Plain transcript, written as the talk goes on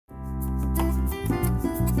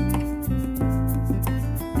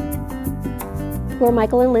We're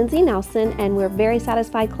Michael and Lindsay Nelson, and we're very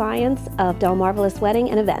satisfied clients of DelMarvalous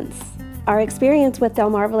Wedding and Events. Our experience with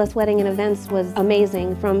DelMarvalous Wedding and Events was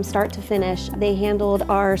amazing from start to finish. They handled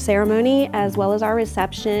our ceremony as well as our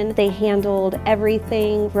reception. They handled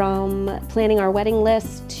everything from planning our wedding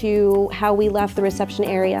list to how we left the reception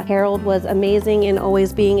area. Harold was amazing in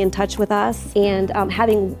always being in touch with us and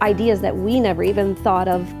having ideas that we never even thought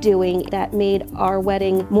of doing that made our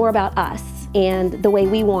wedding more about us and the way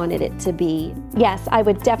we wanted it to be. Yes, I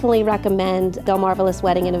would definitely recommend DelMarvalous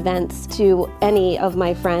Wedding and Events to any of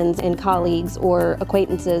my friends and colleagues or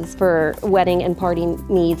acquaintances for wedding and party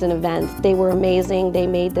needs and events. They were amazing. They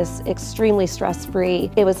made this extremely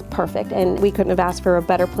stress-free. It was perfect, and we couldn't have asked for a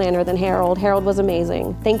better planner than Harold. Harold was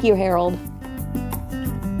amazing. Thank you, Harold.